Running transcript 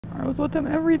I was with them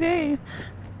every day.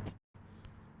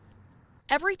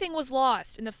 Everything was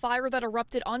lost in the fire that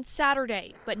erupted on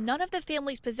Saturday, but none of the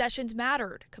family's possessions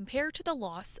mattered compared to the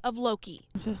loss of Loki.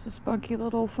 It's just a spunky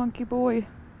little funky boy.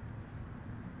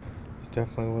 He's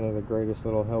definitely one of the greatest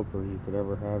little helpers you could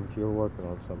ever have if you were working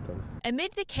on something.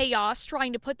 Amid the chaos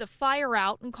trying to put the fire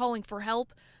out and calling for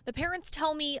help, the parents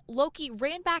tell me Loki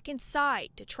ran back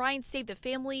inside to try and save the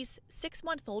family's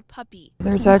 6-month-old puppy.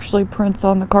 There's actually prints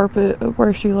on the carpet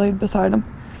where she laid beside him.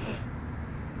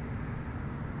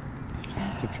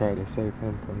 To try to save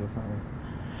him from the fire.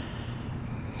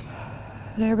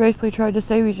 They basically tried to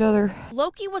save each other.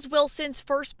 Loki was Wilson's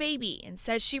first baby and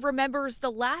says she remembers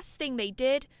the last thing they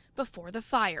did before the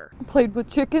fire. Played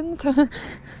with chickens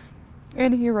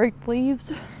and he raked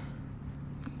leaves.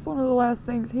 It's one of the last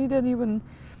things.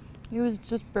 He was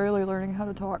just barely learning how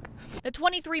to talk. The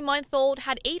 23-month-old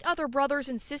had 8 other brothers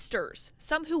and sisters,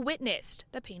 some who witnessed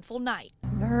the painful night.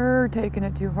 They're taking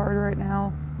it too hard right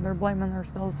now. They're blaming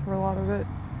themselves for a lot of it.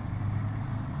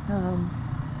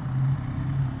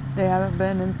 They haven't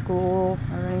been in school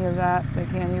or any of that. They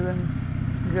can't even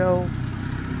go.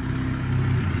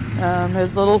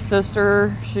 His little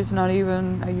sister, she's not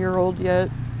even a year old yet.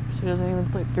 She doesn't even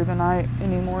sleep through the night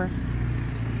anymore.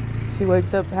 She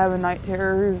wakes up having night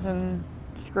terrors and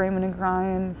screaming and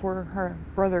crying for her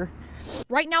brother.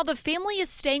 Right now, the family is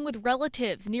staying with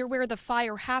relatives near where the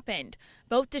fire happened.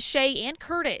 Both Deshay and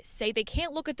Kurtis say they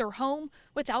can't look at their home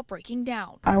without breaking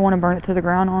down. I want to burn it to the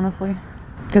ground, honestly,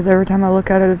 because every time I look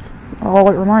at it, it's all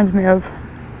it reminds me of.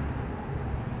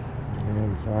 The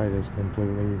inside is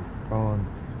completely gone.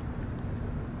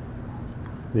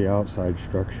 The outside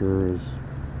structure is,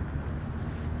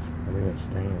 it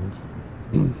stands.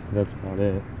 That's about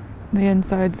it. The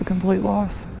inside's a complete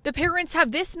loss. The parents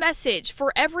have this message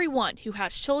for everyone who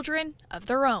has children of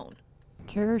their own.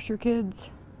 Cherish your kids.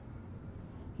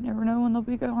 You never know when they'll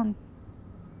be gone.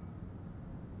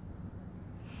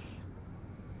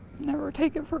 Never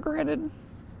take it for granted.